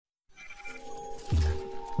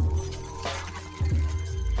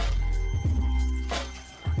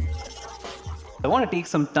I want to take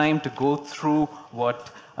some time to go through what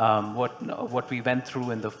we went through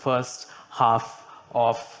in the first half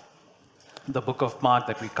of the book of Mark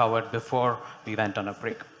that we covered before we went on a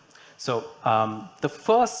break. So the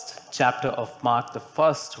first chapter of Mark, the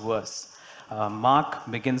first verse, Mark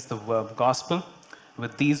begins the gospel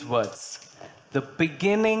with these words: the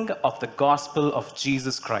beginning of the gospel of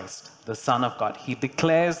Jesus Christ, the Son of God. He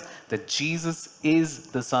declares that Jesus is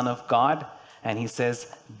the Son of God, and he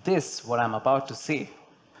says, this, what I'm about to say,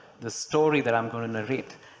 the story that I'm going to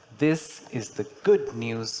narrate, this is the good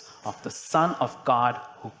news of the Son of God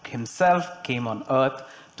who himself came on earth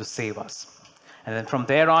to save us. And then from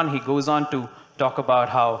there on, he goes on to talk about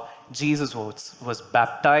how Jesus was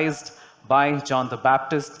baptized by John the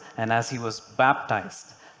Baptist, and as he was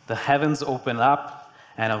baptized, the heavens opened up,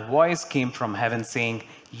 and a voice came from heaven saying,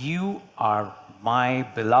 "You are my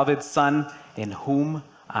beloved Son, in whom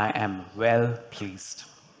I am well pleased."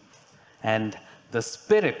 And the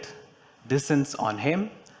Spirit descends on him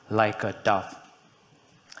like a dove.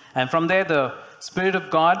 And from there, the Spirit of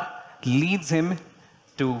God leads him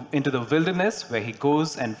into the wilderness, where he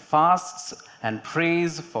goes and fasts and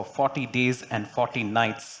prays for 40 days and 40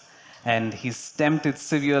 nights. And he's tempted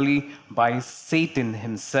severely by Satan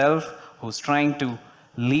himself, who's trying to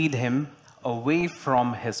lead him away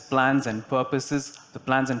from his plans and purposes, the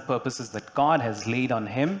plans and purposes that God has laid on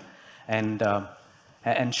him,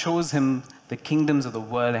 and shows him the kingdoms of the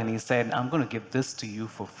world. And he said, I'm going to give this to you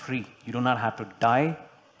for free. You do not have to die.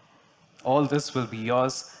 All this will be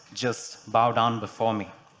yours. Just bow down before me.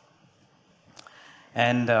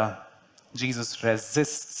 And Jesus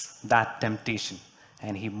resists that temptation,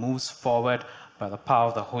 and he moves forward by the power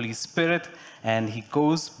of the Holy Spirit, and he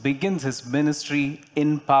begins his ministry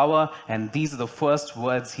in power. And these are the first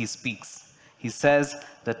words he speaks. He says,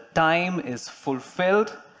 the time is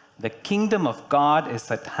fulfilled, the kingdom of God is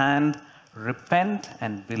at hand, repent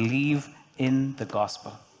and believe in the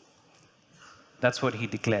gospel. That's what he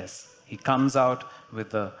declares. He comes out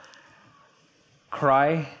with a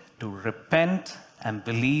cry to repent and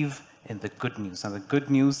believe in the good news. And the good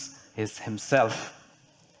news is himself.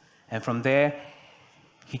 And from there,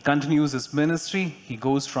 he continues his ministry. He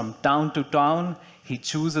goes from town to town. He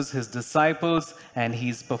chooses his disciples, and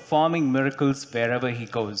he's performing miracles wherever he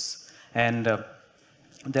goes. And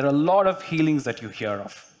there are a lot of healings that you hear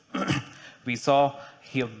of. We saw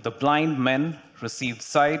here the blind men received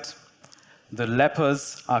sight. The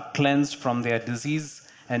lepers are cleansed from their disease,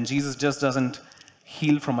 and Jesus just doesn't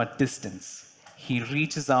heal from a distance. He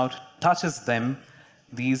reaches out, touches them,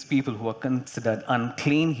 these people who are considered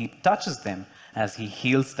unclean. He touches them as he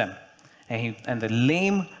heals them. And the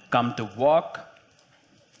lame come to walk.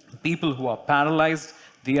 People who are paralyzed,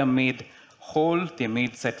 they are made whole, they are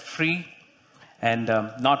made set free. And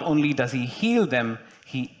not only does he heal them,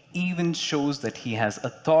 he even shows that he has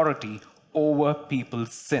authority over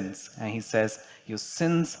people's sins. And he says, your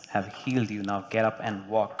sins have healed you, now get up and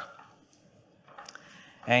walk.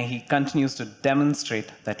 And he continues to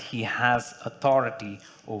demonstrate that he has authority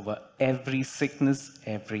over every sickness,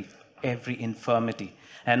 every infirmity.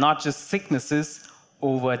 And not just sicknesses,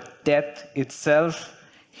 over death itself.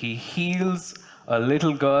 He heals a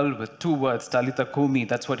little girl with 2 words, Talitha Kumi,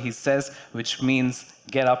 that's what he says, which means,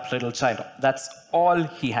 get up, little child. That's all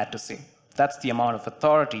he had to say. That's the amount of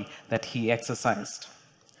authority that he exercised.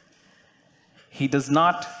 He does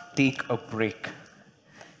not take a break.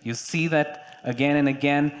 You see that again and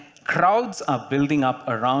again. Crowds are building up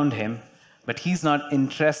around him, but he's not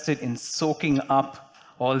interested in soaking up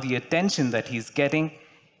all the attention that he's getting.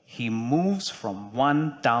 He moves from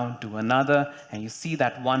one town to another, and you see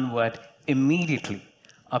that one word immediately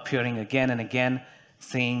appearing again and again,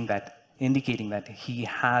 indicating that he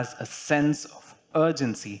has a sense of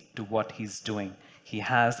urgency to what he's doing. He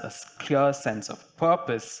has a clear sense of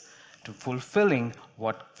purpose to fulfilling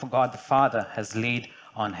what God the Father has laid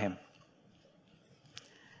on him.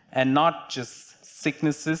 And not just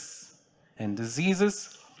sicknesses and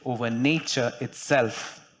diseases, over nature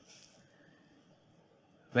itself.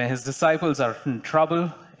 When his disciples are in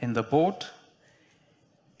trouble in the boat,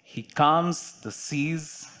 he calms the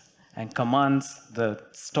seas and commands the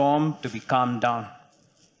storm to be calmed down.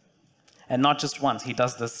 And not just once, he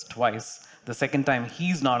does this twice. The second time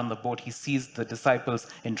he's not on the boat, he sees the disciples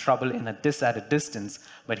in trouble at a distance,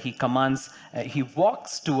 but he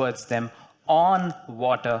walks towards them on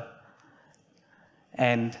water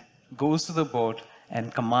and goes to the boat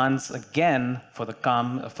and commands again for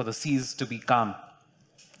the seas to be calm.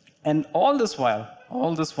 And all this while,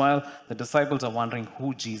 the disciples are wondering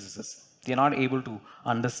who Jesus is. They're not able to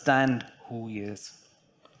understand who he is.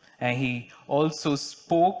 And he also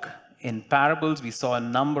spoke in parables. We saw a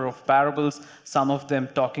number of parables, some of them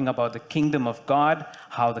talking about the kingdom of God,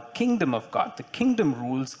 how the kingdom of God, the kingdom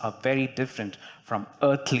rules are very different from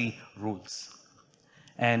earthly rules.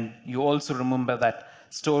 And you also remember that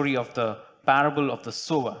story of the parable of the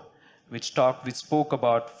sower, which spoke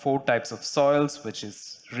about 4 types of soils, which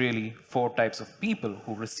is really 4 types of people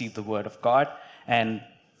who receive the word of God. And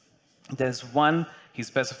there's one, he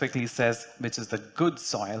specifically says, which is the good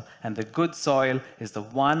soil. And the good soil is the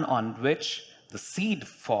one on which the seed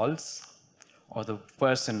falls, or the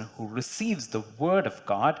person who receives the word of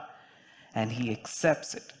God, and he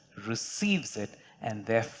accepts it, receives it, and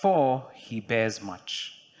therefore he bears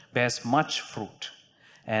much fruit.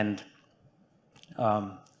 And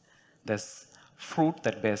there's fruit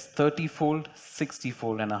that bears 30-fold,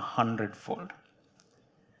 60-fold, and 100-fold.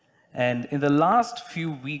 And in the last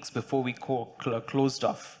few weeks before we closed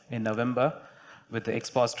off in November with the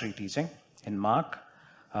expository teaching in Mark,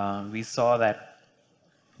 we saw that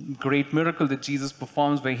great miracle that Jesus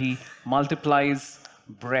performs where he multiplies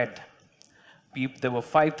bread. There were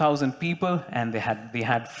 5,000 people, and they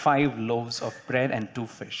had 5 loaves of bread and 2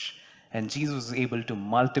 fish. And Jesus was able to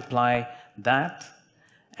multiply that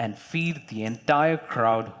and feed the entire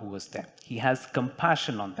crowd who was there. He has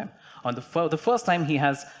compassion on them. On the first time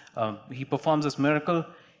he performs this miracle,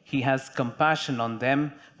 he has compassion on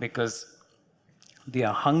them because they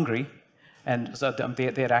are hungry, and so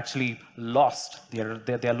they're actually lost.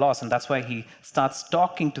 They're lost, and that's why he starts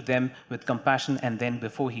talking to them with compassion. And then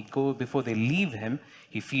before they leave him,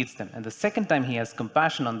 he feeds them. And the second time he has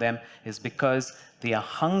compassion on them is because they are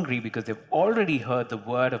hungry, because they've already heard the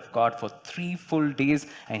word of God for 3 full days,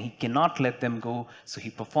 and he cannot let them go. So he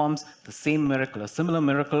performs the same miracle, a similar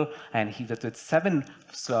miracle, and with 7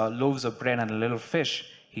 loaves of bread and a little fish,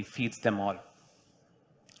 he feeds them all.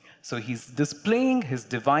 So he's displaying his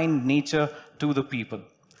divine nature to the people.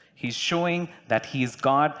 He's showing that he is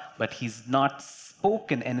God, but he's not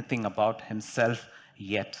spoken anything about himself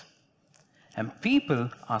yet. And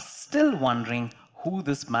people are still wondering who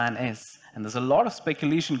this man is. And there's a lot of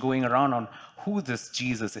speculation going around on who this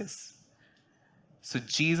Jesus is. So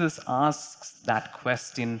Jesus asks that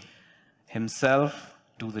question himself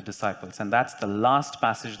to the disciples. And that's the last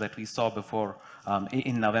passage that we saw before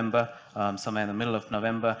in November, somewhere in the middle of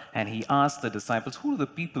November. And he asked the disciples, who do the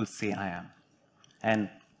people say I am? And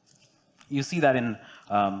you see that in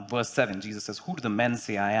verse 7. Jesus says, who do the men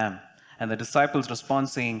say I am? And the disciples respond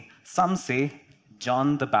saying, some say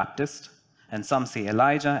John the Baptist, and some say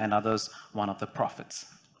Elijah, and others one of the prophets.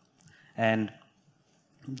 And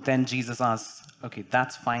then Jesus asks, okay,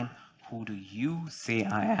 that's fine. Who do you say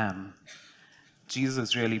I am? Jesus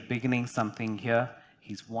is really beginning something here.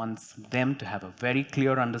 He wants them to have a very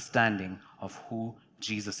clear understanding of who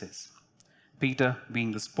Jesus is. Peter,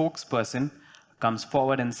 being the spokesperson, comes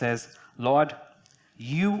forward and says, Lord,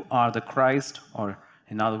 you are the Christ, or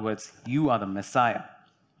in other words, you are the Messiah.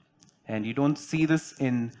 And you don't see this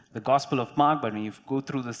in the Gospel of Mark, but when you go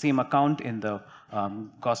through the same account in the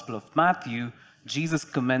Gospel of Matthew, Jesus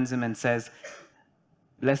commends him and says,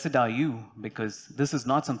 blessed are you, because this is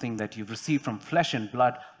not something that you've received from flesh and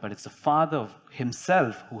blood, but it's the Father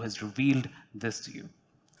himself who has revealed this to you.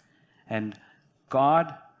 And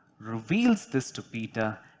God reveals this to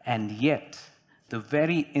Peter, and yet the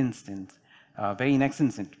very next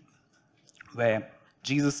instant, where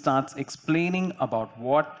Jesus starts explaining about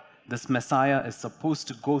what this Messiah is supposed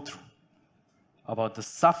to go through, about the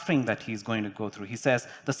suffering that he's going to go through. He says,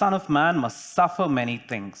 the Son of Man must suffer many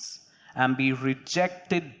things and be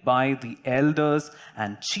rejected by the elders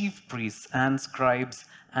and chief priests and scribes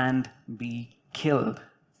and be killed,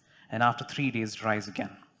 and after 3 days rise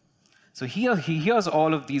again. So here he hears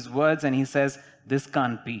all of these words and he says, this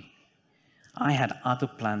can't be. I had other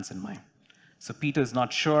plans in mind. So Peter is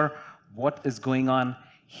not sure what is going on.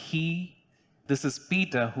 This is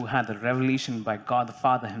Peter who had the revelation by God the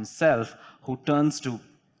Father himself, who turns to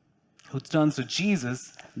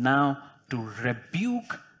Jesus now to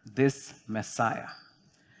rebuke this Messiah.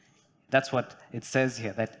 That's what it says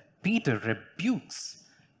here, that Peter rebukes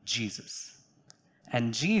Jesus.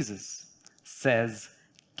 And Jesus says,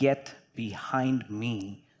 get behind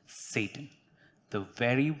me, Satan. The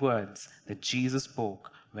very words that Jesus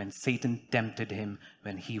spoke when Satan tempted him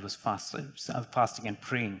when he was fasting and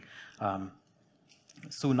praying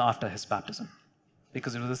soon after his baptism.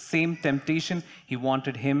 Because it was the same temptation. He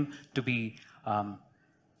wanted him to be,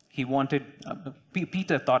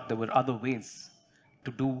 Peter thought there were other ways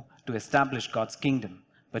to establish God's kingdom.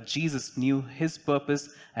 But Jesus knew his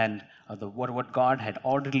purpose and what God had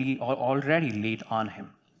already laid on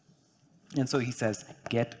him. And so he says,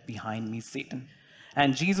 get behind me, Satan.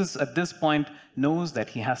 And Jesus, at this point, knows that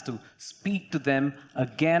he has to speak to them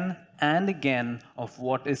again and again of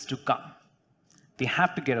what is to come. They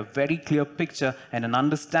have to get a very clear picture and an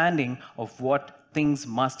understanding of what things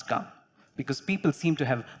must come, because people seem to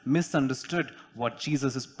have misunderstood what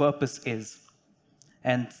Jesus' purpose is.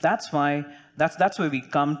 And that's why we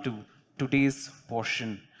come to today's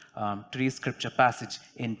portion, today's scripture passage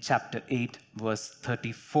in chapter 8, verse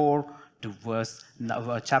 34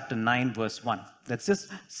 to chapter 9, verse 1. That's just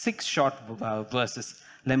 6 short verses.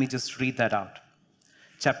 Let me just read that out.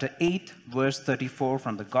 Chapter 8, verse 34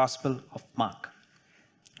 from the Gospel of Mark,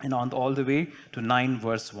 and on all the way to 9,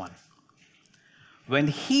 verse 1. When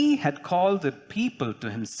he had called the people to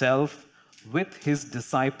himself with his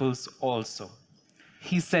disciples also,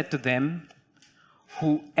 he said to them,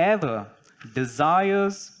 "Whoever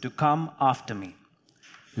desires to come after me,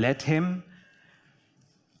 let him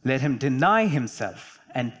deny himself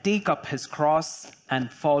and take up his cross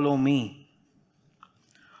and follow me.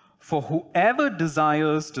 For whoever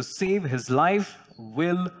desires to save his life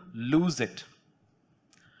will lose it.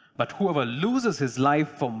 But whoever loses his life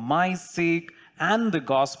for my sake and the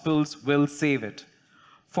gospel's will save it.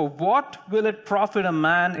 For what will it profit a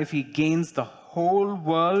man if he gains the whole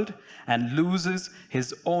world and loses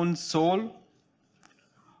his own soul?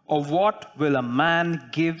 Or what will a man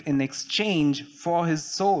give in exchange for his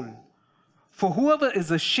soul? For whoever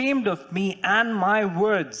is ashamed of me and my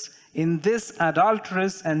words in this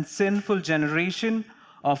adulterous and sinful generation,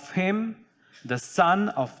 of him the Son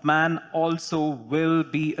of Man also will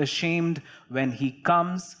be ashamed when he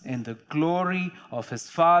comes in the glory of his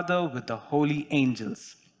Father with the holy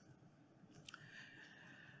angels."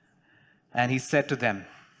 And he said to them,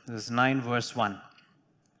 this is 9 verse 1,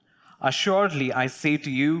 "Assuredly I say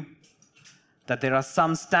to you that there are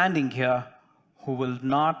some standing here who will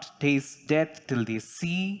not taste death till they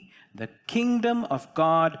see the kingdom of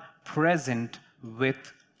God present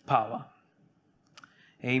with power."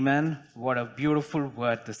 Amen. What a beautiful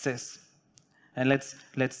word this is. And let's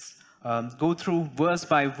go through verse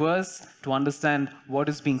by verse to understand what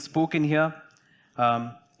is being spoken here.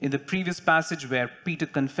 In the previous passage where Peter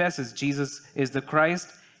confesses Jesus is the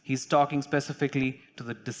Christ, he's talking specifically to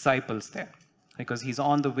the disciples there, because he's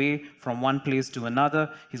on the way from one place to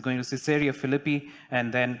another. He's going to Caesarea Philippi,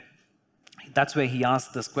 and then that's where he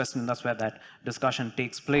asks this question. That's where that discussion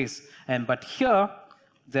takes place. But here,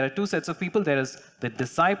 there are two sets of people. There is the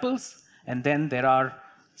disciples, and then there are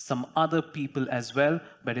some other people as well,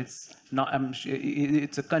 but it's not.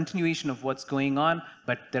 It's a continuation of what's going on,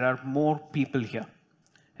 but there are more people here.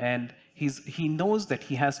 And he knows that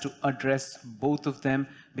he has to address both of them,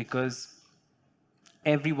 because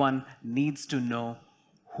everyone needs to know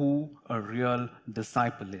who a real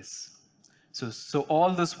disciple is. So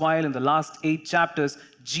all this while, in the last 8 chapters,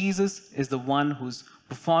 Jesus is the one who's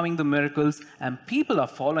performing the miracles, and people are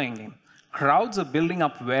following him. Crowds are building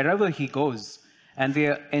up wherever he goes, and they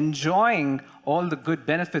are enjoying all the good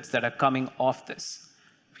benefits that are coming off this.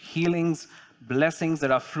 Healings, blessings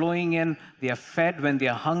that are flowing in, they are fed when they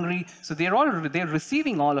are hungry, so they're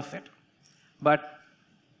receiving all of it. But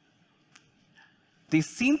they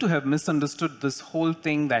seem to have misunderstood this whole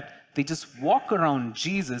thing, that they just walk around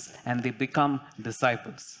Jesus and they become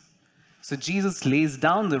disciples. So Jesus lays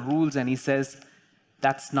down the rules and he says,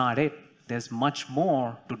 that's not it. There's much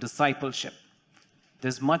more to discipleship.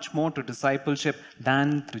 There's much more to discipleship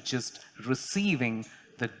than to just receiving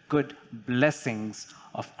the good blessings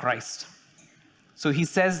of Christ. So he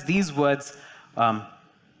says these words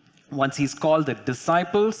once he's called the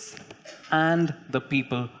disciples and the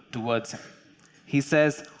people towards him. He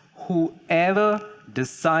says, "Whoever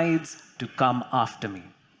decides to come after me."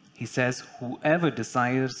 He says, "Whoever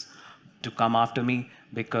desires to come after me,"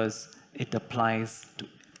 because it applies to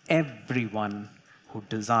everyone who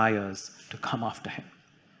desires to come after him.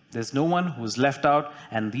 There's no one who's left out,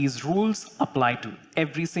 and these rules apply to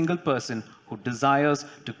every single person who desires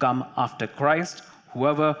to come after Christ.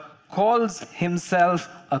 Whoever calls himself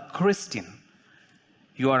a Christian,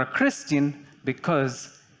 you are a Christian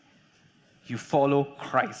because you follow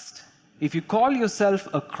Christ. If you call yourself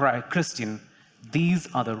a Christian, these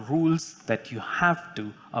are the rules that you have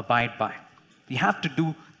to abide by. You have to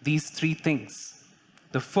do these 3 things.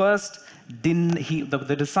 The first,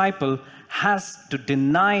 the disciple has to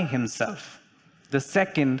deny himself. The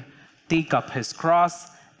second, take up his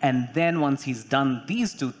cross. And then once he's done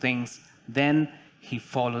these 2 things, then he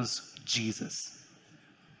follows Jesus.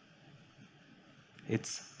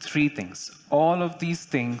 It's 3 things. All of these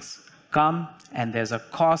things come, and there's a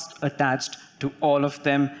cost attached to all of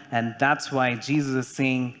them. And that's why Jesus is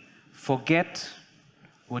saying, forget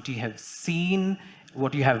what you have seen,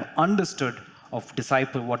 what you have understood of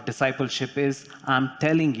what discipleship is. I'm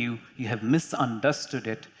telling you, you have misunderstood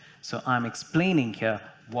it. So I'm explaining here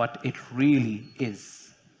what it really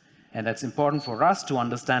is. And that's important for us to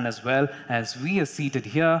understand as well, as we are seated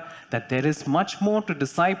here, that there is much more to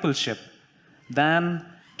discipleship than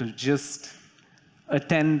to just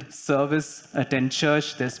attend service, attend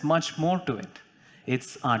church. There's much more to it.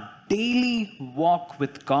 It's our daily walk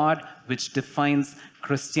with God which defines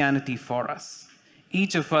Christianity for us.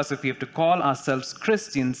 Each of us, if we have to call ourselves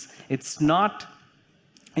Christians, it's not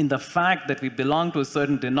in the fact that we belong to a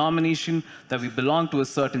certain denomination, that we belong to a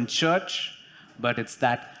certain church, but it's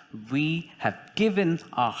that we have given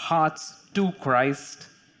our hearts to Christ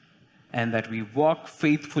and that we walk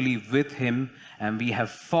faithfully with him, and we have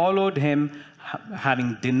followed him,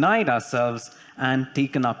 having denied ourselves and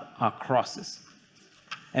taken up our crosses.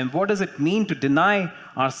 And what does it mean to deny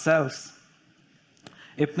ourselves?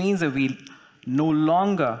 It means that we no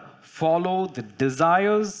longer follow the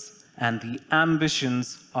desires and the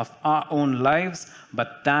ambitions of our own lives,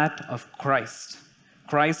 but that of Christ.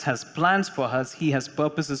 Christ has plans for us, he has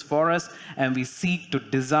purposes for us, and we seek to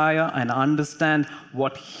desire and understand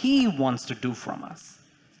what he wants to do from us.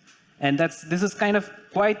 And this is kind of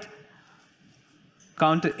quite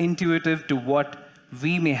counterintuitive to what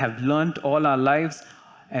we may have learned all our lives,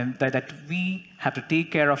 and that we have to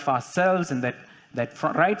take care of ourselves, and that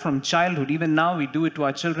right from childhood, even now we do it to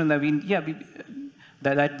our children, that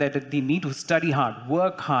they need to study hard,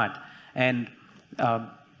 work hard, and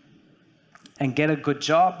get a good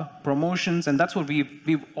job, promotions, and that's what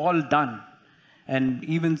we've all done. And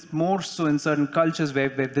even more so in certain cultures where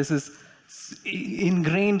this is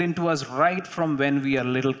ingrained into us right from when we are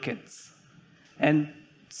little kids. And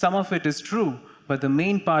some of it is true, but the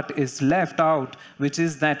main part is left out, which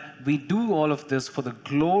is that we do all of this for the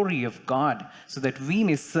glory of God, so that we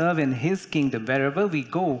may serve in his kingdom. Wherever we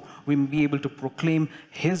go, we may be able to proclaim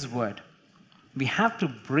his word. We have to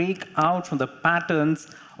break out from the patterns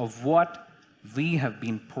of what we have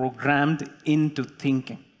been programmed into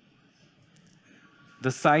thinking.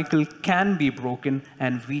 The cycle can be broken,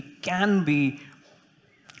 and we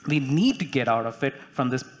need to get out of it, from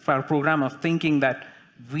this program of thinking that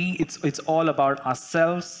it's all about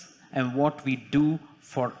ourselves and what we do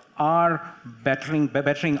for our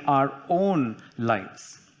bettering our own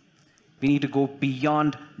lives. We need to go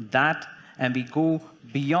beyond that, and we go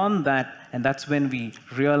beyond that, and that's when we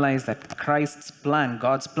realize that Christ's plan,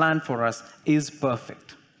 God's plan for us, is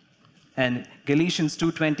perfect. And Galatians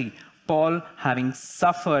 2:20, Paul, having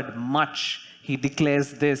suffered much, he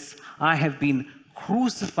declares this: I have been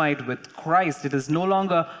crucified with Christ. It is no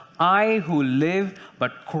longer I who live,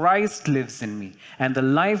 but Christ lives in me. And the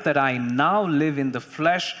life that I now live in the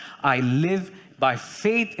flesh, I live by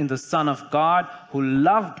faith in the Son of God, who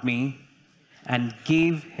loved me and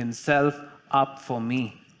gave himself up for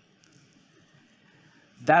me.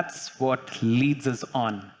 That's what leads us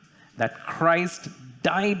on, that Christ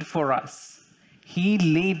died for us. He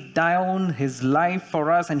laid down his life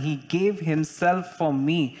for us, and he gave himself for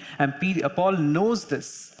me. And Paul knows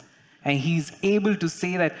this. And he's able to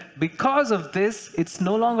say that because of this, it's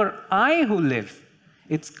no longer I who live.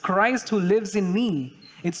 It's Christ who lives in me.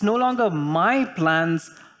 It's no longer my plans,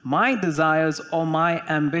 my desires, or my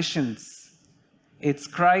ambitions. It's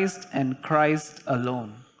Christ and Christ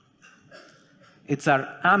alone. It's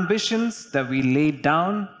our ambitions that we lay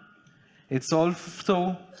down. It's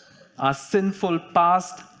also our sinful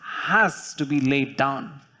past has to be laid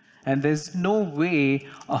down. And there's no way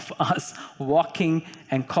of us walking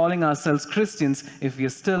and calling ourselves Christians if we are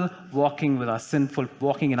still walking in our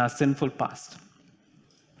sinful past.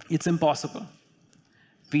 It's impossible.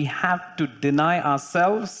 We have to deny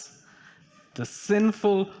ourselves the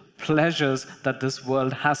sinful pleasures that this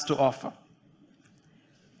world has to offer.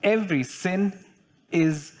 Every sin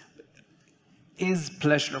is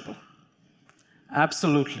pleasurable.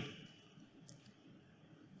 Absolutely.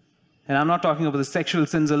 And I'm not talking about the sexual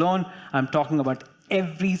sins alone. I'm talking about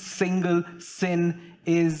every single sin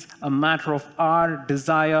is a matter of our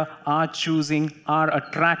desire, our choosing, our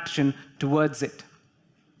attraction towards it.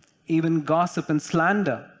 Even gossip and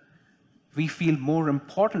slander, we feel more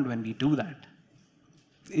important when we do that.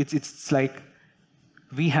 It's like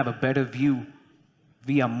we have a better view.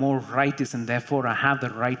 We are more righteous, and therefore I have the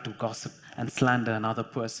right to gossip and slander another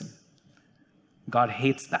person. God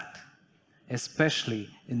hates that. Especially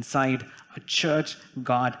inside a church,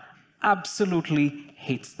 God absolutely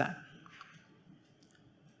hates that.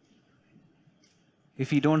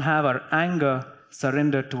 If we don't have our anger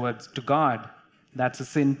surrendered to God, that's a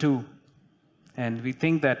sin too. And we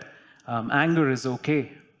think that anger is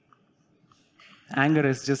okay. Anger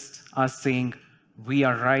is just us saying we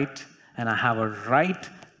are right and I have a right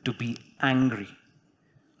to be angry.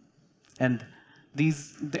 And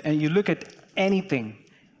and you look at anything,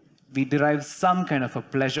 we derive some kind of a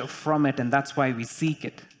pleasure from it, and that's why we seek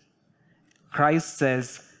it. Christ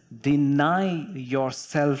says, deny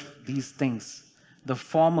yourself these things. The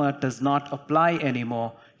former does not apply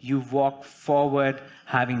anymore. You walk forward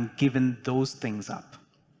having given those things up.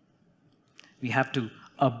 We have to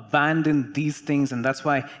abandon these things, and that's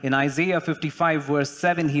why in Isaiah 55 verse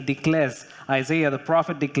 7 he declares, Isaiah the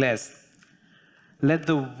prophet declares, let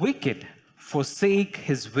the wicked forsake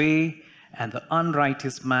his way and the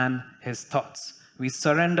unrighteous man his thoughts. We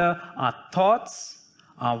surrender our thoughts,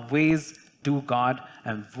 our ways to God,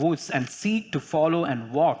 and seek to follow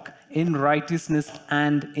and walk in righteousness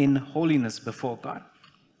and in holiness before God.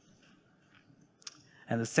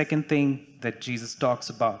 And the second thing that Jesus talks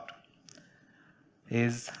about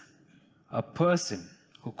is a person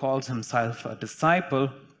who calls himself a disciple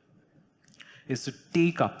is to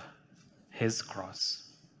take up his cross.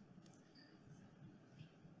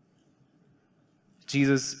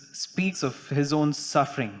 Jesus speaks of his own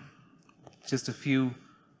suffering just a few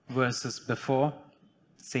verses before,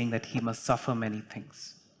 saying that he must suffer many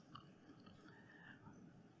things,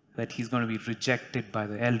 that he's going to be rejected by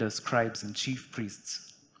the elders, scribes, and chief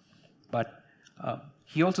priests. But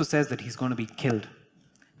he also says that he's going to be killed.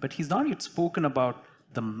 But he's not yet spoken about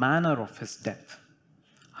the manner of his death,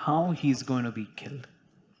 how he's going to be killed.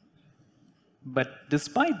 But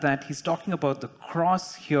despite that, he's talking about the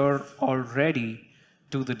cross here already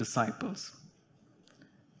to the disciples.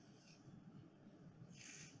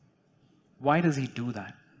 Why does he do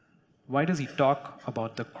that? Why does he talk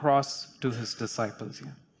about the cross to his disciples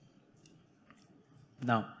here?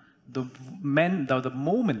 Now, the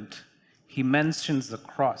moment he mentions the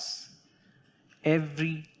cross,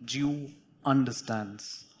 every Jew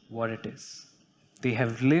understands what it is. They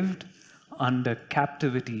have lived under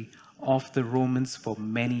captivity of the Romans for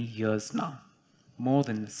many years now, more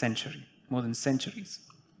than centuries.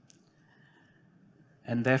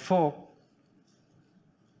 And therefore,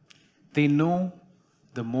 they know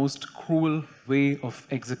the most cruel way of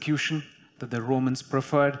execution that the Romans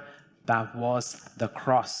preferred, that was the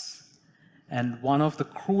cross. And one of the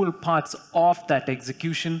cruel parts of that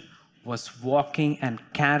execution was walking and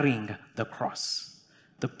carrying the cross.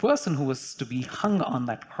 The person who was to be hung on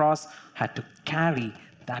that cross had to carry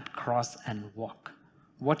that cross and walk.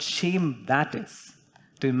 What shame that is,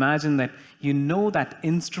 to imagine that you know that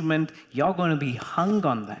instrument, you're going to be hung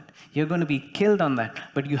on that, you're going to be killed on that,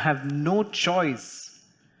 but you have no choice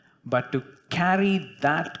but to carry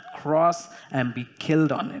that cross and be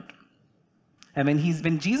killed on it. And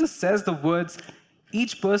when Jesus says the words,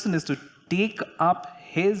 each person is to take up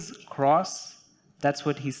his cross, that's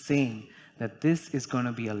what he's saying, that this is going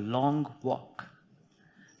to be a long walk,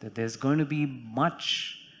 that there's going to be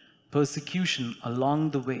much persecution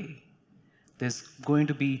along the way. There's going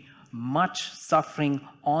to be much suffering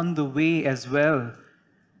on the way as well.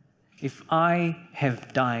 If I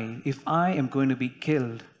have died, if I am going to be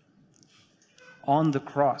killed on the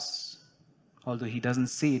cross, although he doesn't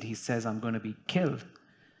say it, he says, I'm going to be killed,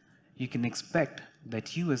 you can expect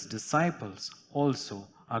that you as disciples also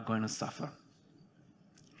are going to suffer.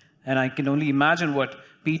 And I can only imagine what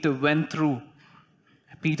Peter and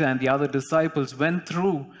the other disciples went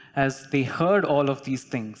through as they heard all of these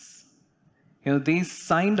things. You know, they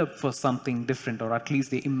signed up for something different, or at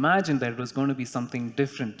least they imagined that it was going to be something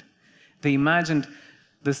different. They imagined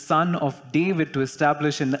the son of David to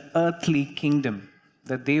establish an earthly kingdom,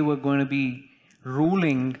 that they were going to be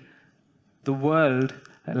ruling the world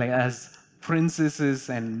like as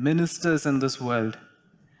princesses and ministers in this world.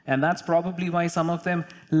 And that's probably why some of them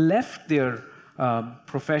left their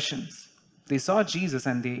professions. They saw Jesus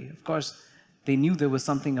and they knew there was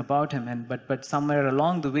something about him, but somewhere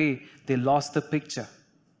along the way, they lost the picture.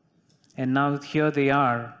 And now here they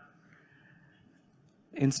are.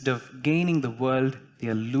 Instead of gaining the world, they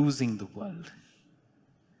are losing the world.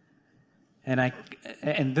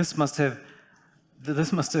 And this must have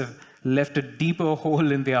left a deeper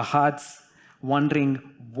hole in their hearts, wondering,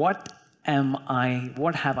 what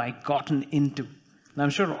have I gotten into? And I'm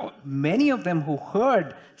sure many of them who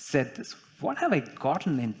heard said this, what have I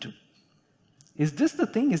gotten into? Is this the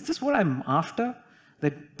thing? Is this what I'm after?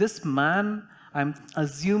 That this man,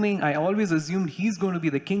 I always assumed he's going to be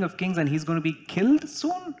the King of Kings and he's going to be killed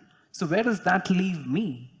soon? So where does that leave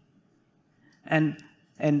me? And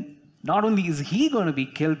not only is he going to be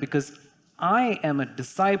killed because I am a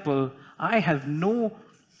disciple, I have no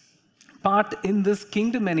part in this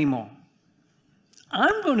kingdom anymore.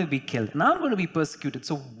 I'm going to be killed and I'm going to be persecuted.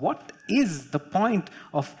 So what is the point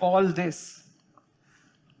of all this?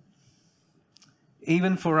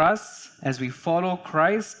 Even for us, as we follow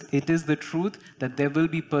Christ, it is the truth that there will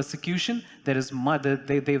be persecution. There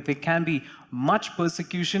can be much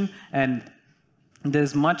persecution, and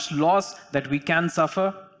there's much loss that we can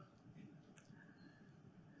suffer.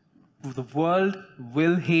 The world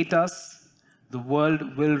will hate us. The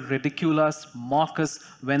world will ridicule us, mock us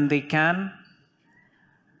when they can,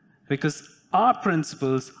 because our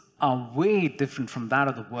principles are way different from that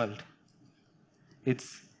of the world.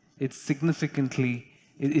 It's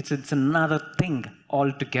another thing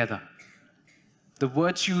altogether. The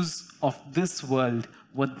virtues of this world,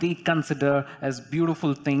 what they consider as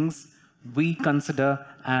beautiful things, we consider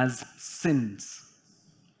as sins.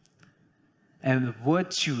 And the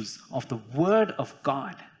virtues of the Word of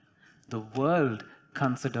God, the world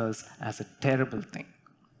considers as a terrible thing.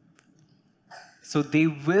 So they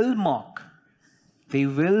will mock, they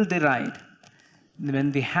will deride.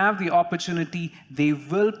 When they have the opportunity, they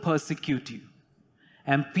will persecute you.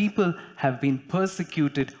 And people have been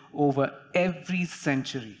persecuted over every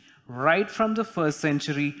century, right from the first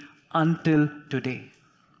century until today.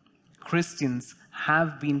 Christians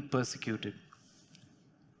have been persecuted.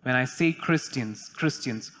 When I say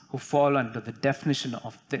Christians who fall under the definition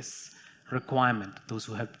of this requirement, those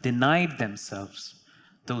who have denied themselves,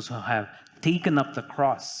 those who have taken up the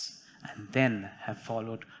cross and then have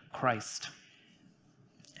followed Christ.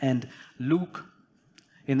 And Luke,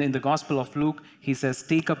 in the Gospel of Luke, he says,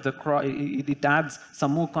 take up the cross. It adds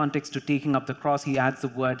some more context to taking up the cross. He adds the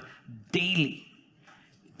word daily.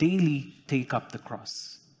 Daily take up the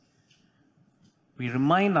cross. We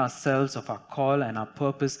remind ourselves of our call and our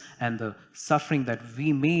purpose and the suffering that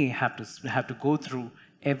we may have to go through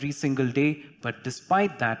every single day. But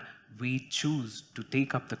despite that, we choose to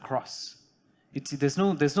take up the cross. There's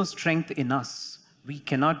no strength in us. We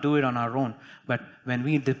cannot do it on our own. But when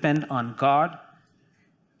we depend on God,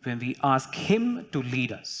 when we ask Him to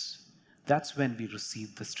lead us, that's when we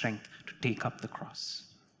receive the strength to take up the cross.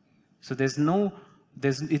 So this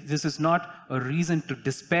is not a reason to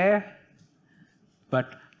despair,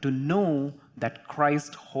 but to know that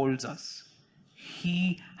Christ holds us.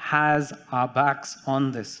 He has our backs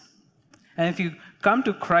on this. And if you come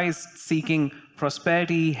to Christ seeking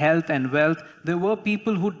prosperity, health, and wealth, there were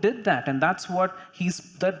people who did that, and that's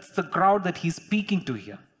the crowd that he's speaking to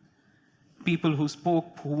here. People who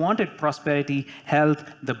wanted prosperity, health,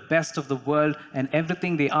 the best of the world, and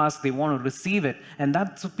everything they ask, they want to receive it. And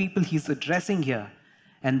that's the people he's addressing here.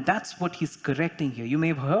 And that's what he's correcting here. You may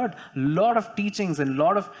have heard a lot of teachings and a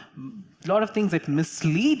lot of things that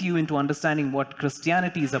mislead you into understanding what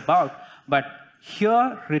Christianity is about. But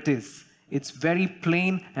here it is. It's very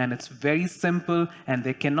plain and it's very simple, and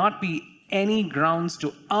there cannot be any grounds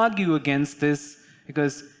to argue against this,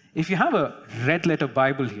 because if you have a red letter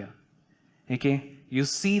Bible here, okay, you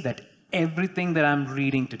see that everything that I'm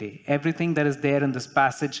reading today, everything that is there in this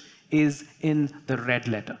passage is in the red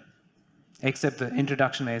letter, except the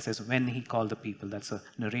introduction where it says when he called the people. That's a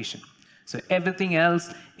narration. So everything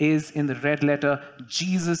else is in the red letter,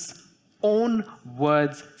 Jesus' own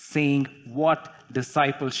words saying what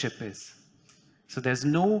discipleship is. So there's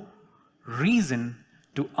no reason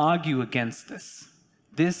to argue against this.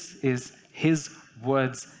 This is his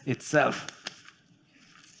words itself.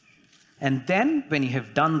 And then when you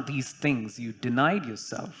have done these things, you denied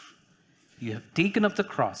yourself, you have taken up the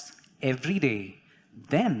cross every day,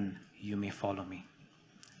 then you may follow me.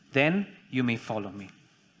 Then you may follow me.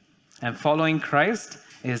 And following Christ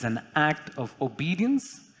is an act of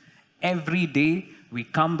obedience. Every day we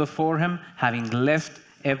come before him having left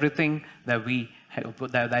everything that we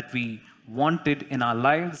wanted in our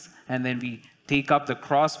lives, and then we take up the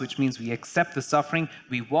cross, which means we accept the suffering.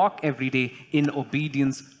 We walk every day in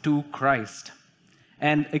obedience to Christ.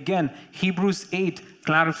 And again, Hebrews 8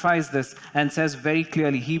 clarifies this and says very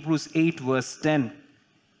clearly, Hebrews 8 verse 10.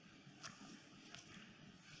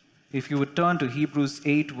 If you would turn to Hebrews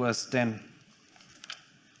 8 verse 10.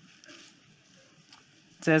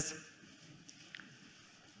 It says,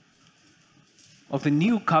 of the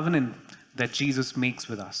new covenant that Jesus makes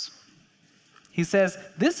with us. He says,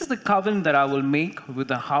 this is the covenant that I will make with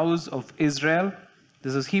the house of Israel.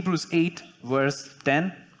 This is Hebrews 8 verse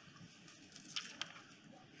 10.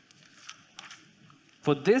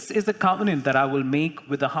 For this is the covenant that I will make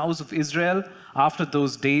with the house of Israel after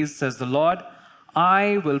those days, says the Lord.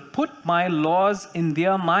 I will put my laws in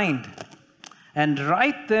their mind and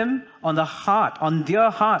write them on their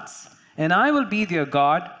hearts, and I will be their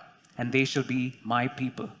God, and they shall be my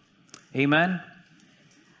people. Amen.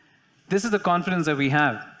 This is the confidence that we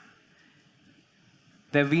have,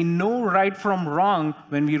 that we know right from wrong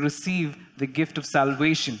when we receive the gift of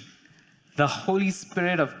salvation. the Holy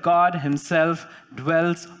Spirit of God himself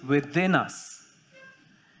dwells within us.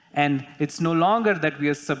 And it's no longer that we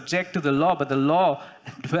are subject to the law, but the law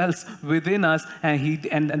dwells within us,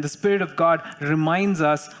 and the Spirit of God reminds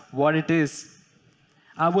us what it is.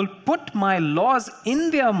 I will put my laws in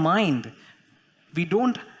their mind. We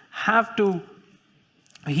don't have to.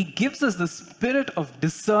 He gives us the spirit of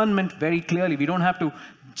discernment very clearly. We don't have to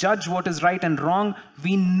judge what is right and wrong.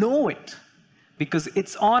 We know it because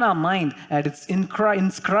it's on our mind and it's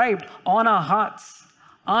inscribed on our hearts.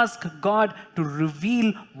 Ask God to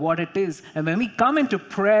reveal what it is. And when we come into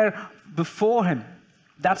prayer before him,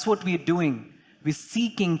 that's what we're doing. We're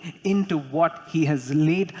seeking into what he has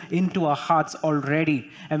laid into our hearts already.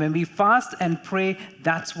 And when we fast and pray,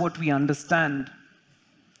 that's what we understand.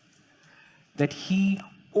 That he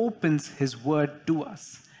opens his word to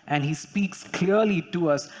us. And he speaks clearly to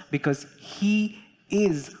us because he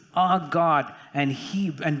is our God and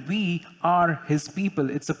we are his people.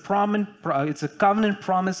 It's a covenant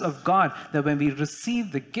promise of God that when we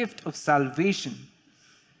receive the gift of salvation,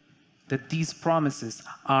 that these promises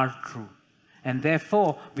are true. And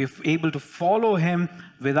therefore, we're able to follow him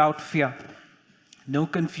without fear, no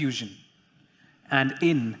confusion, and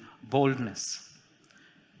in boldness.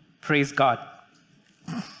 Praise God.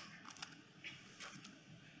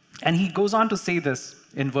 And he goes on to say this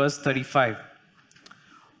in verse 35.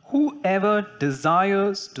 Whoever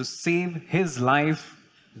desires to save his life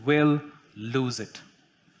will lose it.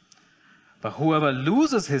 But whoever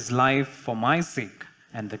loses his life for my sake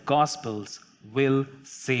and the gospel's will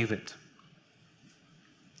save it.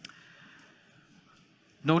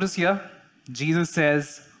 Notice here, Jesus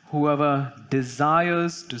says, whoever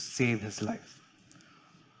desires to save his life.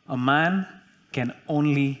 A man can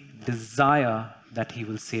only desire that he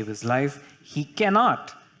will save his life. He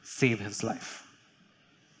cannot save his life.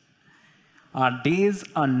 Our days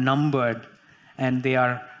are numbered, and they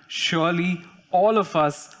are surely, all of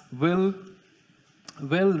us will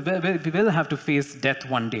have to face death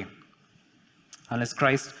one day, unless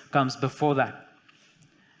Christ comes before that.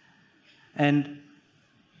 And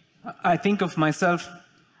I think of myself,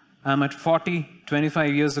 I'm at 40,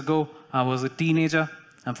 25 years ago, I was a teenager.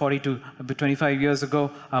 I'm 42, but 25 years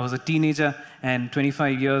ago, I was a teenager, and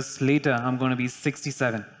 25 years later, I'm going to be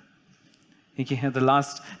 67. The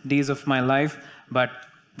last days of my life, but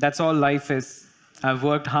that's all life is. I've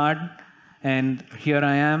worked hard, and here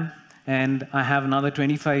I am, and I have another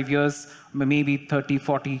 25 years, maybe 30,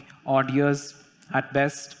 40 odd years at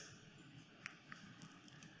best.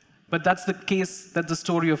 But that's the case, that's the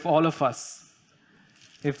story of all of us.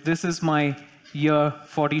 If this is my year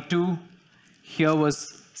 42, here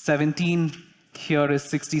was 17, here is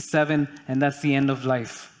 67, and that's the end of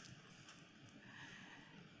life.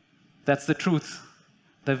 That's the truth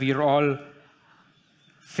that we all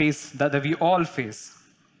face.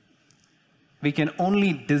 We can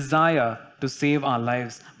only desire to save our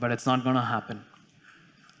lives, but it's not going to happen.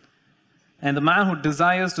 And the man who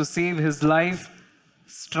desires to save his life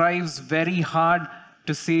strives very hard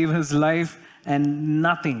to save his life, and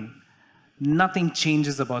nothing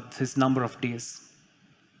changes about his number of days.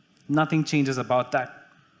 Nothing changes about that.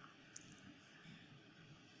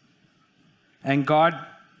 And God,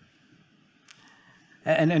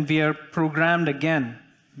 and we are programmed again.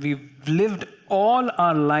 We've lived all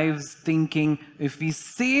our lives thinking if we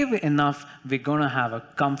save enough, we're going to have a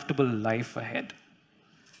comfortable life ahead.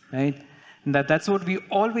 Right? And that's what we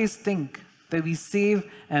always think, that we save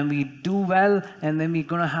and we do well, and then we're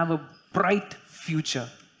going to have a bright future.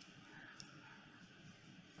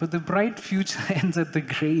 But the bright future ends at the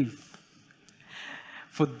grave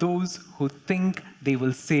for those who think they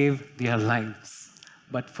will save their lives.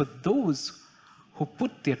 But for those who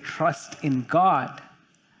put their trust in God,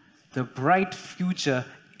 the bright future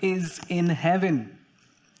is in heaven.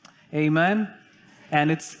 Amen?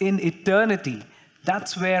 And it's in eternity.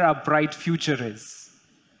 That's where our bright future is.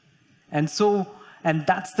 And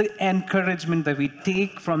that's the encouragement that we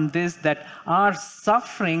take from this, that our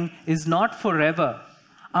suffering is not forever.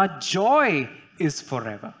 Our joy is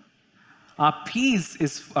forever. Our peace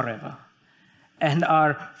is forever. And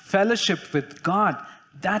our fellowship with God,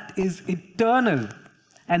 that is eternal.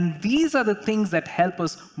 And these are the things that help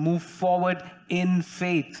us move forward in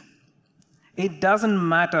faith. It doesn't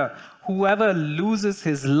matter. Whoever loses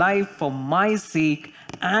his life for my sake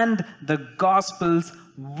and the gospel's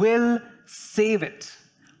will save it.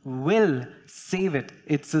 Will save it.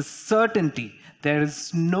 It's a certainty. There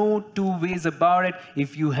is no two ways about it.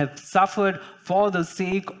 If you have suffered for the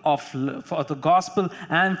sake of for the gospel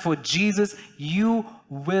and for Jesus, you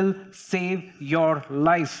will save your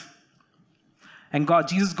life. And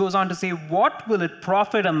Jesus goes on to say, what will it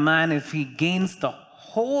profit a man if he gains the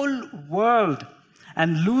whole world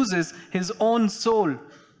and loses his own soul?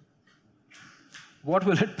 What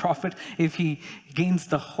will it profit if he gains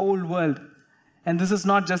the whole world? And this is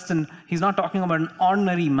not just he's not talking about an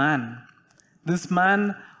ordinary man. This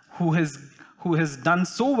man who has done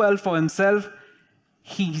so well for himself,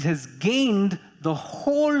 he has gained the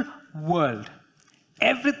whole world.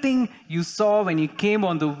 Everything you saw when you came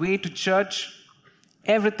on the way to church,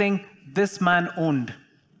 everything this man owned.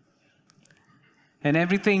 And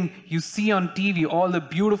everything you see on TV, all the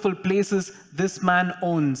beautiful places this man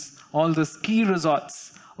owns, all the ski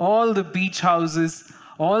resorts, all the beach houses,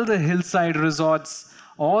 all the hillside resorts,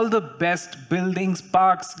 all the best buildings,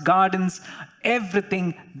 parks, gardens,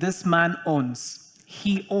 everything this man owns.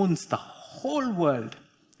 He owns the whole world.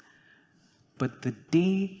 But the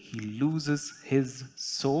day he loses his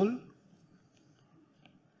soul,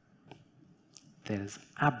 there is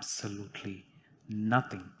absolutely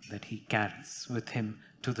nothing that he carries with him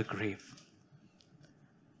to the grave.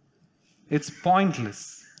 It's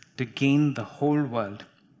pointless to gain the whole world.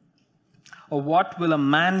 Or what will a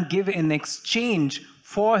man give in exchange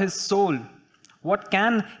for his soul? What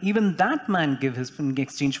can even that man give in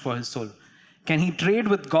exchange for his soul? Can he trade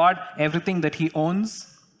with God everything that he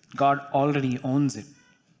owns? God already owns it.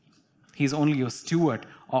 He's only a steward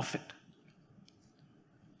of it.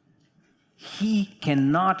 He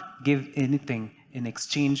cannot give anything in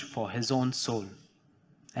exchange for his own soul.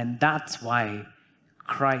 And that's why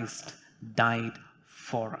Christ died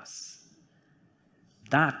for us.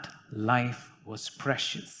 That life was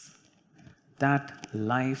precious. That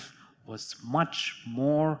life was much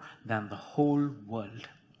more than the whole world.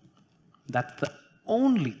 That's the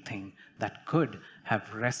only thing that could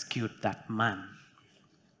have rescued that man.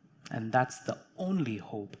 And that's the only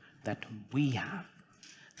hope that we have.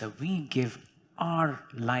 That we give our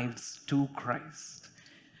lives to Christ.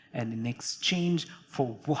 And in exchange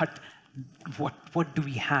for what do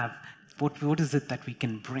we have? What is it that we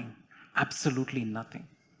can bring? Absolutely nothing.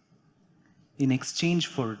 In exchange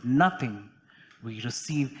for nothing, we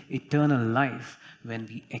receive eternal life when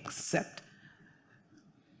we accept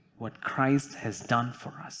what Christ has done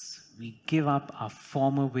for us. We give up our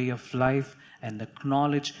former way of life and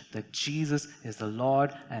acknowledge that Jesus is the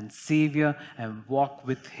Lord and Savior and walk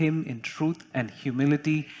with Him in truth and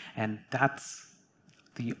humility, and that's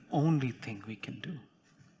the only thing we can do.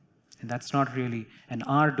 And that's not really, and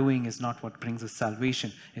our doing is not what brings us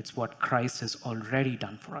salvation. It's what Christ has already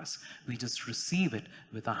done for us. We just receive it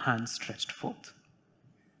with our hands stretched forth.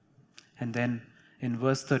 And then in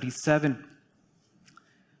verse 37,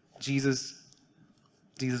 Jesus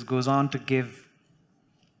goes on to give,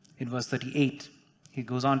 in verse 38, he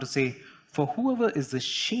goes on to say, "For whoever is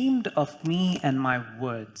ashamed of me and my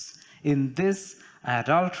words in this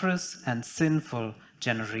adulterous and sinful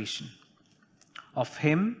generation, of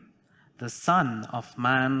him the Son of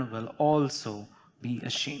Man will also be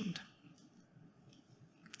ashamed."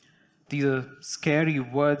 These are scary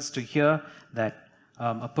words to hear, that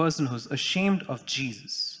a person who's ashamed of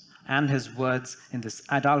Jesus and his words in this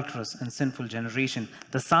adulterous and sinful generation,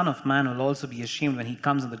 the Son of Man will also be ashamed when he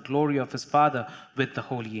comes in the glory of his Father with the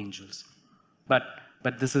holy angels. But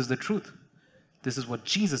this is the truth. This is what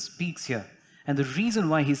Jesus speaks here. And the reason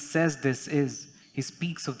why he says this is, he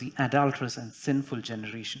speaks of the adulterous and sinful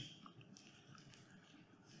generation.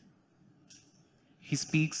 He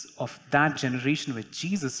speaks of that generation where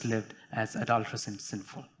Jesus lived as adulterous and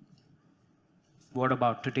sinful. What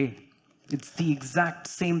about today? It's the exact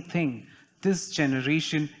same thing. This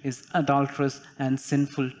generation is adulterous and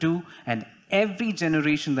sinful too, and every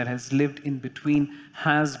generation that has lived in between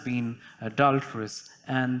has been adulterous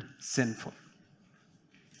and sinful.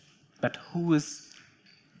 But who is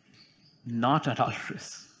not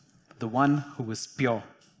adulterous? The one who is pure.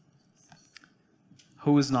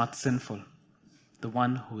 Who is not sinful? The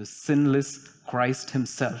one who is sinless, Christ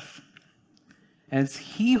himself. And it's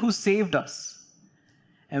he who saved us.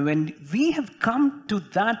 And when we have come to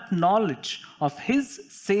that knowledge of his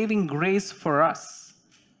saving grace for us,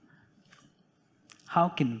 how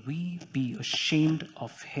can we be ashamed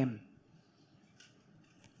of him?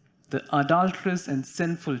 The adulterous and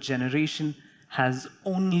sinful generation has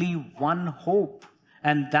only one hope,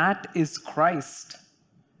 and that is Christ.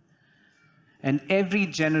 And every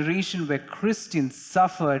generation where Christians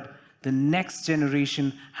suffered, the next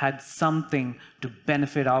generation had something to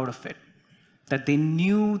benefit out of it. That they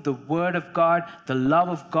knew the word of God, the love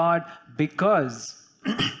of God, because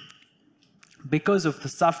of the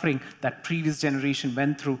suffering that previous generation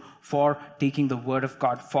went through for taking the word of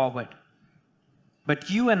God forward. But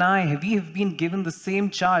you and I, we have been given the same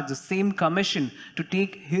charge, the same commission to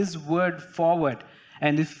take his word forward.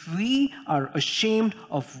 And if we are ashamed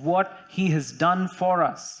of what he has done for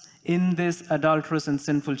us in this adulterous and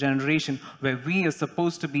sinful generation, where we are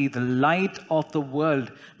supposed to be the light of the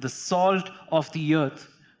world, the salt of the earth,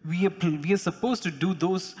 we are supposed to do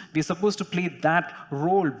those, we are supposed to play that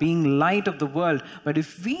role, being light of the world. But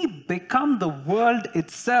if we become the world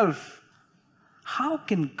itself, how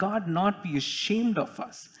can God not be ashamed of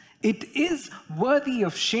us? It is worthy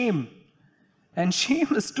of shame. And shame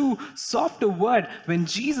is too soft a word when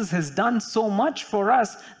Jesus has done so much for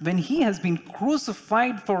us, when he has been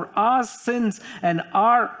crucified for our sins and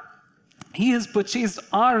he has purchased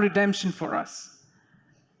our redemption for us.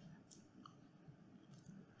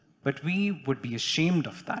 But we would be ashamed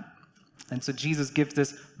of that. And so Jesus gives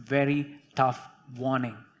this very tough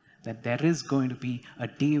warning that there is going to be a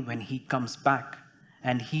day when he comes back.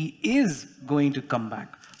 And he is going to come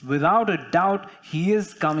back. Without a doubt, he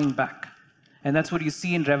is coming back. And that's what you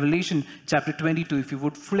see in Revelation chapter 22. If you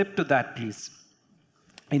would flip to that, please.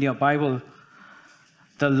 In your Bible,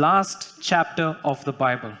 the last chapter of the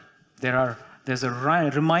Bible, there's a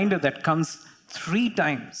reminder that comes 3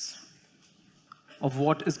 times of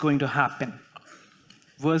what is going to happen.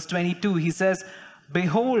 Verse 22, he says,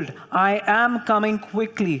 "Behold, I am coming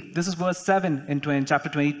quickly." This is verse 7 in chapter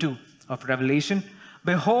 22 of Revelation.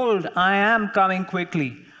 "Behold, I am coming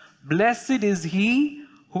quickly. Blessed is he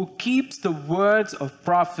who keeps the words of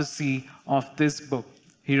prophecy of this book."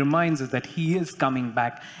 He reminds us that he is coming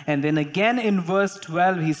back. And then again in verse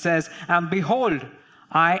 12, he says, "And behold,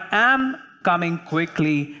 I am coming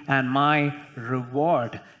quickly, and my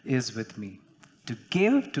reward is with me, to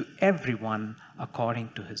give to everyone according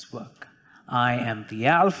to his work. I am the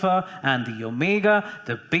Alpha and the Omega,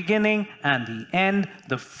 the beginning and the end,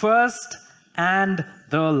 the first and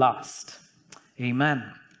the last." Amen.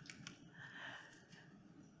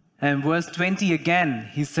 And verse 20 again,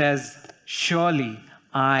 he says, "Surely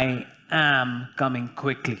I am coming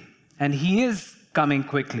quickly." And he is coming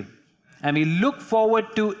quickly. And we look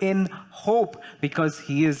forward to in hope, because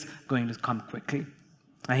he is going to come quickly.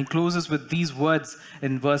 And he closes with these words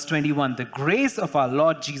in verse 21, "The grace of our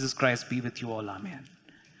Lord Jesus Christ be with you all. Amen."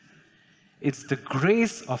 It's the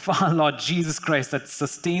grace of our Lord Jesus Christ that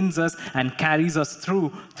sustains us and carries us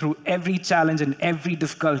through every challenge and every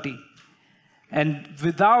difficulty. And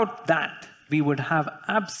without that, we would have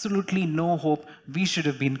absolutely no hope. We should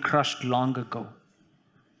have been crushed long ago.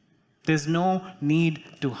 There's no need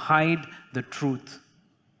to hide the truth.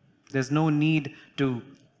 There's no need to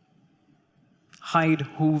hide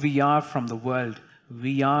who we are from the world.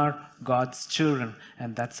 We are God's children,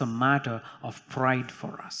 and that's a matter of pride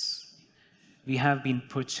for us. We have been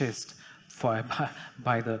purchased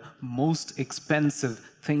by the most expensive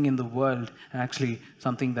thing in the world, actually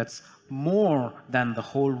something that's more than the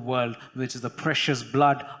whole world, which is the precious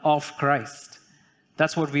blood of Christ.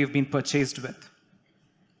 That's what we have been purchased with.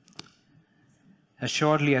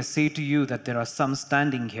 Assuredly, I say to you that there are some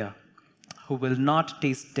standing here who will not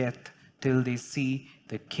taste death till they see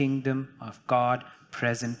the kingdom of God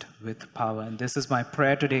present with power. And this is my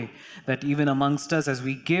prayer today, that even amongst us, as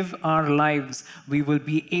we give our lives, we will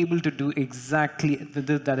be able to do exactly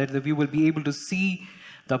that, we will be able to see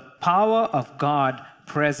the power of God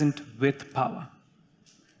present with power.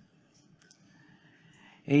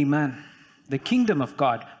 Amen. The kingdom of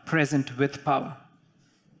God present with power.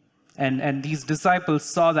 And these disciples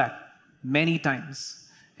saw that many times.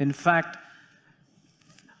 In fact,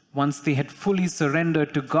 once they had fully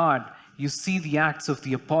surrendered to God, you see the acts of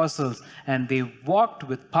the apostles, and they walked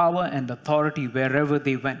with power and authority wherever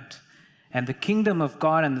they went. And the kingdom of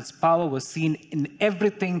God and its power was seen in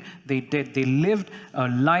everything they did. They lived a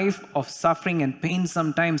life of suffering and pain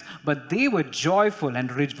sometimes, but they were joyful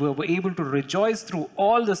and were able to rejoice through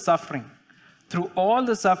all the suffering. Through all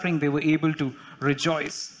the suffering, they were able to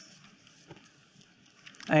rejoice.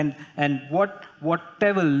 And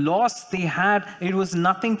whatever loss they had, it was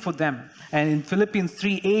nothing for them. And in Philippians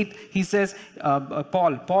 3:8, he says,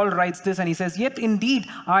 Paul writes this, and he says, "Yet indeed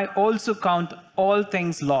I also count all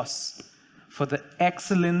things loss for the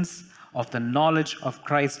excellence of the knowledge of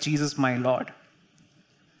Christ Jesus my Lord."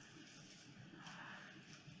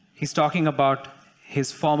 He's talking about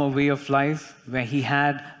his former way of life, where he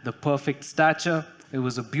had the perfect stature. It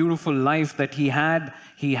was a beautiful life that he had.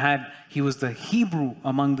 He was the Hebrew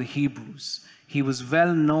among the Hebrews. He was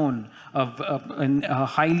well known, a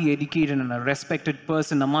highly educated and a respected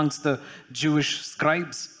person amongst the Jewish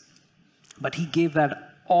scribes. But he gave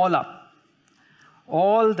that all up.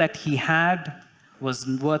 All that he had was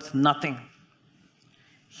worth nothing.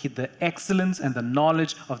 the excellence and the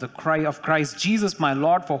knowledge of Christ Jesus my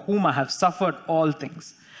Lord, for whom I have suffered all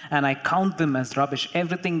things. And I count them as rubbish.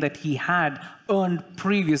 Everything that he had earned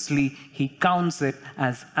previously, he counts it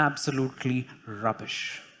as absolutely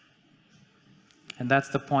rubbish. And that's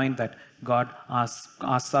the point that God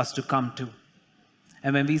asks us to come to.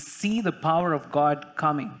 And when we see the power of God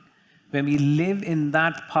coming, when we live in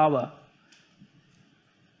that power,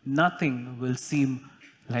 nothing will seem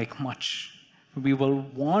like much. We will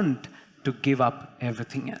want to give up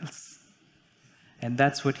everything else. And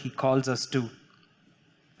that's what he calls us to.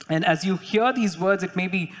 And as you hear these words, it may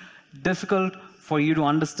be difficult for you to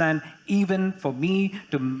understand, even for me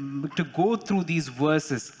to go through these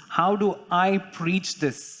verses. How do I preach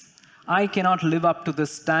this? I cannot live up to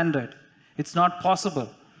this standard. It's not possible.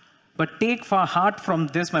 But take heart from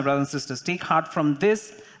this, my brothers and sisters. Take heart from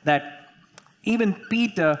this, that even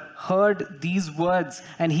Peter heard these words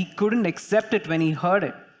and he couldn't accept it when he heard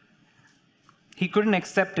it. He couldn't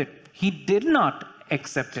accept it. He did not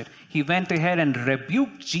accept it. He went ahead and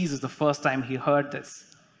rebuked Jesus the first time he heard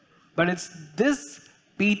this. But it's this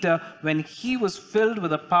Peter, when he was filled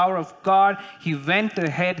with the power of God, he went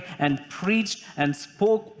ahead and preached and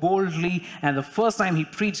spoke boldly. And the first time he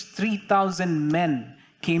preached, 3,000 men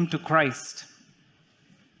came to Christ.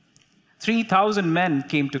 3,000 men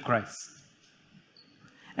came to Christ.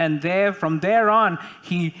 And from there on,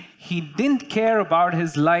 he didn't care about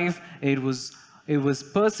his life. It was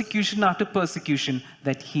persecution after persecution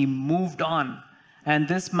that he moved on. And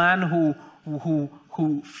this man who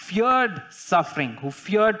feared suffering, who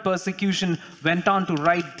feared persecution, went on to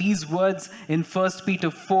write these words in 1 Peter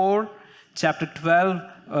 4, chapter 12,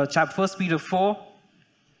 1 Peter 4,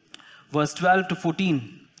 verse 12 to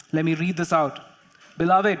 14. Let me read this out.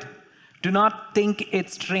 Beloved, do not think it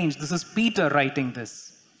strange. This is Peter writing this.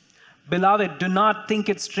 Beloved, do not think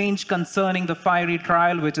it strange concerning the fiery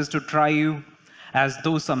trial which is to try you, as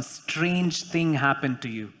though some strange thing happened to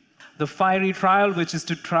you. The fiery trial which is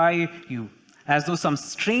to try you, as though some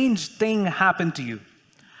strange thing happened to you.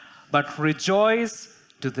 But rejoice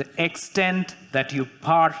to the extent that you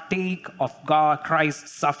partake of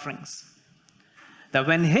Christ's sufferings, that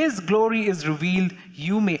when his glory is revealed,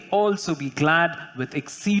 you may also be glad with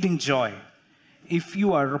exceeding joy. If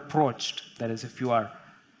you are reproached, that is, if you are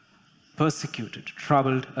persecuted,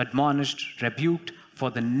 troubled, admonished, rebuked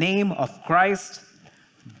for the name of Christ,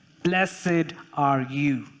 blessed are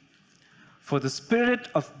you. For the Spirit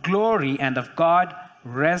of glory and of God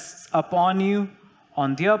rests upon you.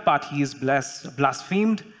 On their part he is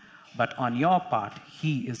blasphemed, but on your part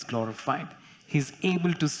he is glorified. He's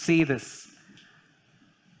able to say this.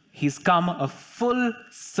 He's come a full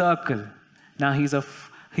circle. Now he's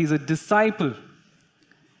a disciple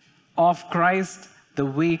of Christ, the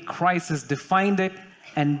way Christ has defined it.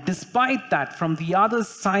 And despite that, from the other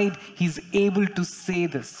side, he's able to say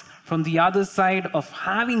this. From the other side of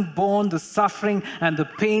having borne the suffering and the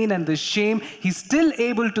pain and the shame, he's still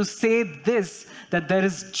able to say this, that there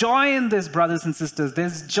is joy in this, brothers and sisters.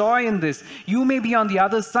 There's joy in this. You may be on the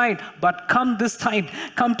other side, but come this side,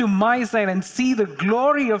 come to my side and see the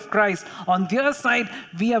glory of Christ. On their side,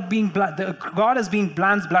 God is being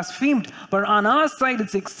blasphemed, but on our side,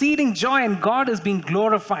 it's exceeding joy and God is being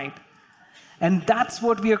glorified. And that's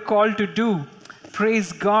what we are called to do.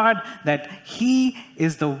 Praise God that he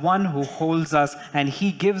is the one who holds us and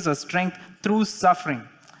he gives us strength through suffering.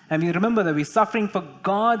 And we remember that we're suffering for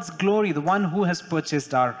God's glory, the one who has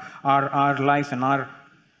purchased our life and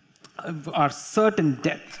our certain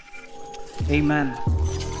death. Amen.